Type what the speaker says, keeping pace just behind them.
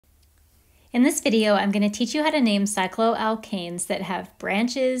In this video, I'm going to teach you how to name cycloalkanes that have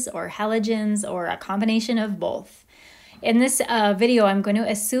branches or halogens or a combination of both. In this video, I'm going to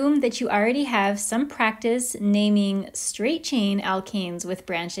assume that you already have some practice naming straight chain alkanes with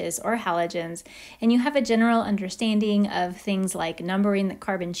branches or halogens, and you have a general understanding of things like numbering the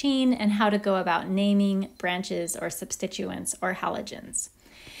carbon chain and how to go about naming branches or substituents or halogens.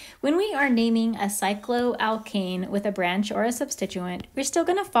 When we are naming a cycloalkane with a branch or a substituent, we're still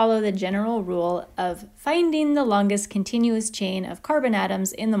going to follow the general rule of finding the longest continuous chain of carbon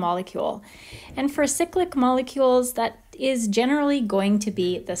atoms in the molecule. And for cyclic molecules, that is generally going to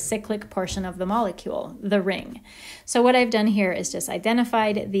be the cyclic portion of the molecule, the ring. So what I've done here is just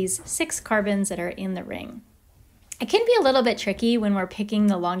identified these 6 carbons that are in the ring. It can be a little bit tricky when we're picking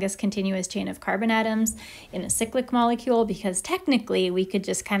the longest continuous chain of carbon atoms in a cyclic molecule because technically we could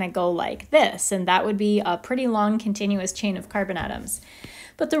just kind of go like this, and that would be a pretty long continuous chain of carbon atoms.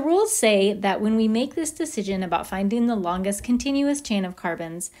 But the rules say that when we make this decision about finding the longest continuous chain of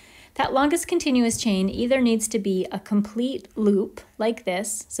carbons, that longest continuous chain either needs to be a complete loop like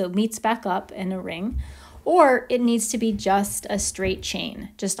this, so it meets back up in a ring, or it needs to be just a straight chain,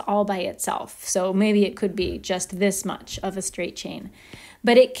 just all by itself. So maybe it could be just this much of a straight chain.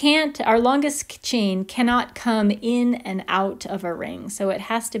 But it can't, our longest chain cannot come in and out of a ring. So it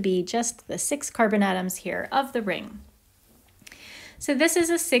has to be just the 6 carbon atoms here of the ring. So this is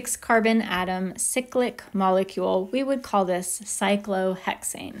a 6 carbon atom cyclic molecule. We would call this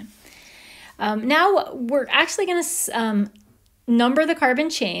cyclohexane. Now we're actually going to number the carbon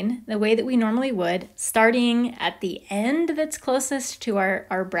chain the way that we normally would, starting at the end that's closest to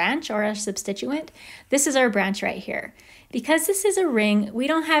our branch or our substituent. This is our branch right here. Because this is a ring, we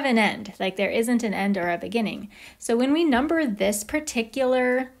don't have an end, like there isn't an end or a beginning. So when we number this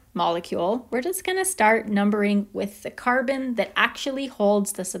particular molecule, we're just going to start numbering with the carbon that actually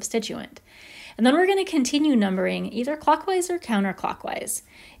holds the substituent. And then we're going to continue numbering either clockwise or counterclockwise.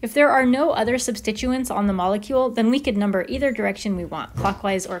 If there are no other substituents on the molecule, then we could number either direction we want,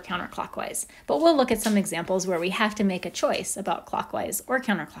 clockwise or counterclockwise. But we'll look at some examples where we have to make a choice about clockwise or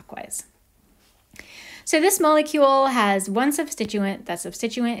counterclockwise. So this molecule has one substituent. That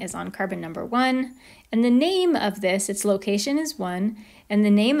substituent is on carbon number 1. And the name of this, its location is 1. And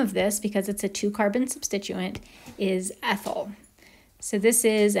the name of this, because it's a 2-carbon substituent, is ethyl. So this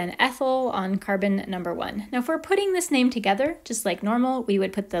is an ethyl on carbon number 1. Now if we're putting this name together, just like normal, we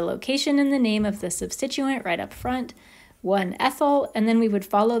would put the location and the name of the substituent right up front, 1-ethyl, and then we would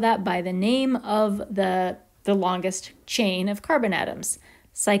follow that by the name of the longest chain of carbon atoms,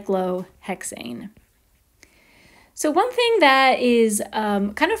 cyclohexane. So one thing that is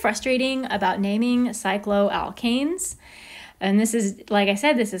kind of frustrating about naming cycloalkanes, and this is, like I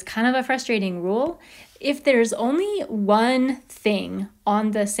said, this is kind of a frustrating rule. If there's only one thing on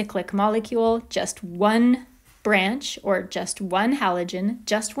the cyclic molecule, just one branch or just one halogen,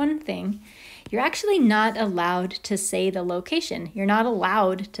 just one thing, you're actually not allowed to say the location. You're not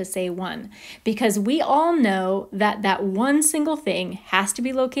allowed to say 1 because we all know that that one single thing has to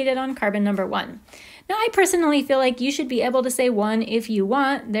be located on carbon number 1. Now, I personally feel like you should be able to say 1 if you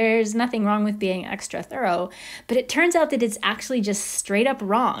want. There's nothing wrong with being extra thorough, but it turns out that it's actually just straight up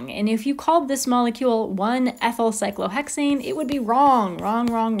wrong. And if you called this molecule 1-ethyl cyclohexane, it would be wrong, wrong,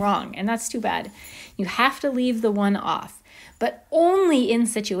 wrong, wrong. And that's too bad. You have to leave the 1 off, but only in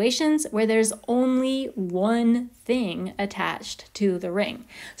situations where there's only one thing attached to the ring.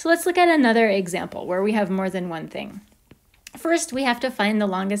 So let's look at another example where we have more than one thing. First, we have to find the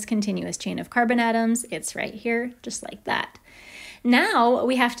longest continuous chain of carbon atoms. It's right here, just like that. Now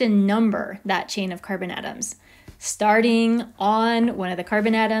we have to number that chain of carbon atoms, starting on one of the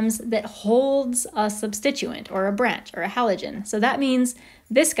carbon atoms that holds a substituent or a branch or a halogen. So that means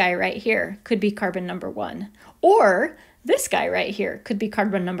this guy right here could be carbon number 1, or this guy right here could be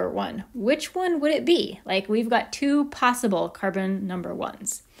carbon number 1. Which one would it be? Like we've got 2 possible carbon number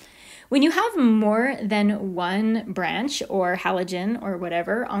 1s. When you have more than one branch or halogen or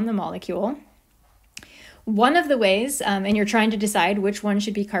whatever on the molecule, one of the ways, and you're trying to decide which one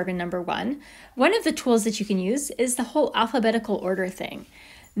should be carbon number 1, one of the tools that you can use is the whole alphabetical order thing.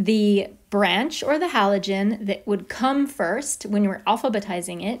 The branch or the halogen that would come first when you're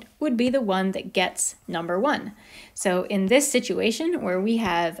alphabetizing it would be the one that gets number 1. So in this situation where we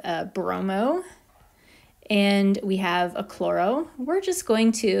have a bromo, and we have a chloro, we're just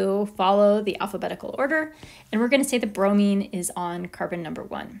going to follow the alphabetical order, and we're going to say that bromine is on carbon number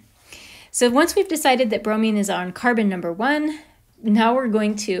 1. So once we've decided that bromine is on carbon number 1, now we're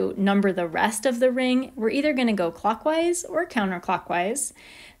going to number the rest of the ring. We're either going to go clockwise or counterclockwise.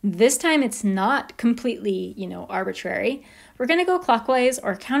 This time it's not completely, arbitrary. We're going to go clockwise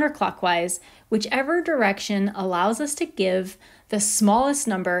or counterclockwise, whichever direction allows us to give the smallest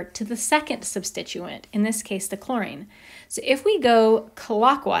number to the second substituent, in this case the chlorine. So if we go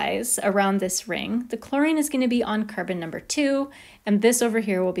clockwise around this ring, the chlorine is going to be on carbon number 2, and this over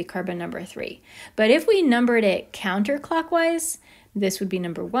here will be carbon number 3. But if we numbered it counterclockwise, this would be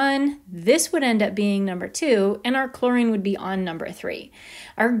number 1, this would end up being number 2, and our chlorine would be on number 3.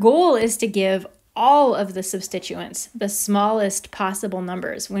 Our goal is to give all of the substituents the smallest possible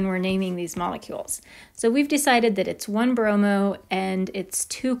numbers when we're naming these molecules. So we've decided that it's 1 bromo and it's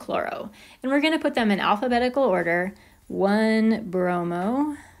 2 chloro. And we're going to put them in alphabetical order. 1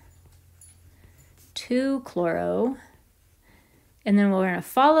 bromo, 2 chloro, and then we're going to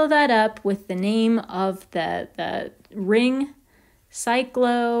follow that up with the name of the ring,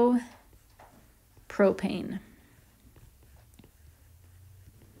 cyclopropane.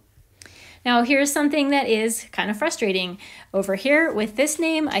 Now here's something that is kind of frustrating. Over here with this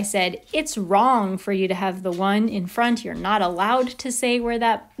name, I said it's wrong for you to have the 1 in front. You're not allowed to say where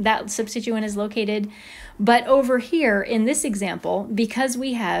that substituent is located. But over here in this example, because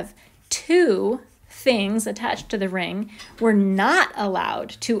we have 2 things attached to the ring, we're not allowed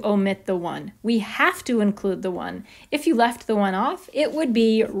to omit the 1. We have to include the 1. If you left the 1 off, it would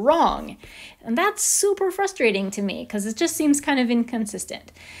be wrong. And that's super frustrating to me because it just seems kind of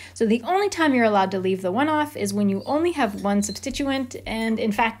inconsistent. So the only time you're allowed to leave the 1 off is when you only have 1 substituent, and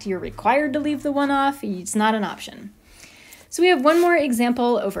in fact you're required to leave the 1 off. It's not an option. So we have one more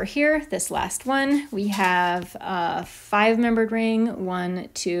example over here, this last one. We have a 5-membered ring, 1,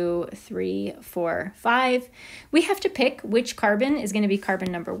 2, 3, 4, 5. We have to pick which carbon is going to be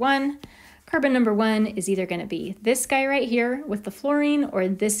carbon number 1. Carbon number 1 is either going to be this guy right here with the fluorine or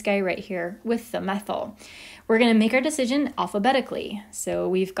this guy right here with the methyl. We're going to make our decision alphabetically. So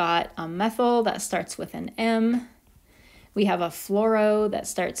we've got a methyl that starts with an M. We have a fluoro that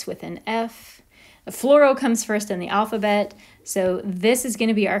starts with an F. The fluoro comes first in the alphabet, so this is going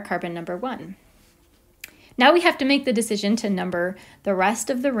to be our carbon number 1. Now we have to make the decision to number the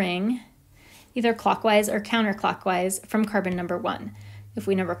rest of the ring, either clockwise or counterclockwise from carbon number 1. If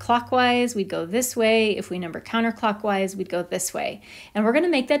we number clockwise, we'd go this way. If we number counterclockwise, we'd go this way. And we're going to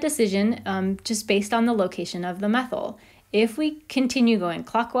make that decision just based on the location of the methyl. If we continue going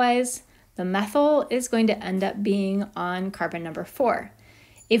clockwise, the methyl is going to end up being on carbon number 4.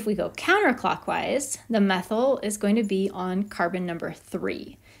 If we go counterclockwise, the methyl is going to be on carbon number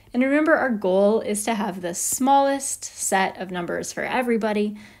 3. And remember, our goal is to have the smallest set of numbers for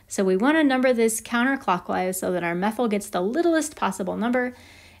everybody. So we want to number this counterclockwise so that our methyl gets the littlest possible number.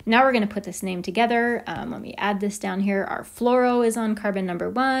 Now we're going to put this name together. Let me add this down here. Our fluoro is on carbon number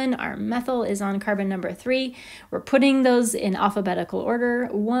 1. Our methyl is on carbon number 3. We're putting those in alphabetical order.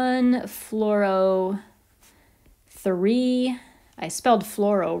 1 fluoro, 3. I spelled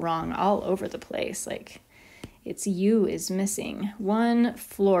fluoro wrong all over the place. Like its U is missing. 1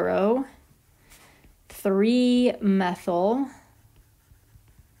 fluoro, 3 methyl.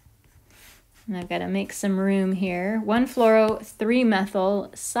 And I've got to make some room here. 1 fluoro, 3 methyl,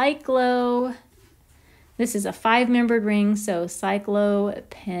 cyclo. This is a 5-membered ring, so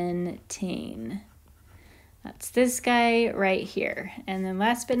cyclopentane. That's this guy right here. And then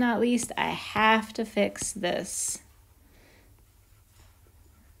last but not least, I have to fix this.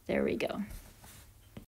 There we go.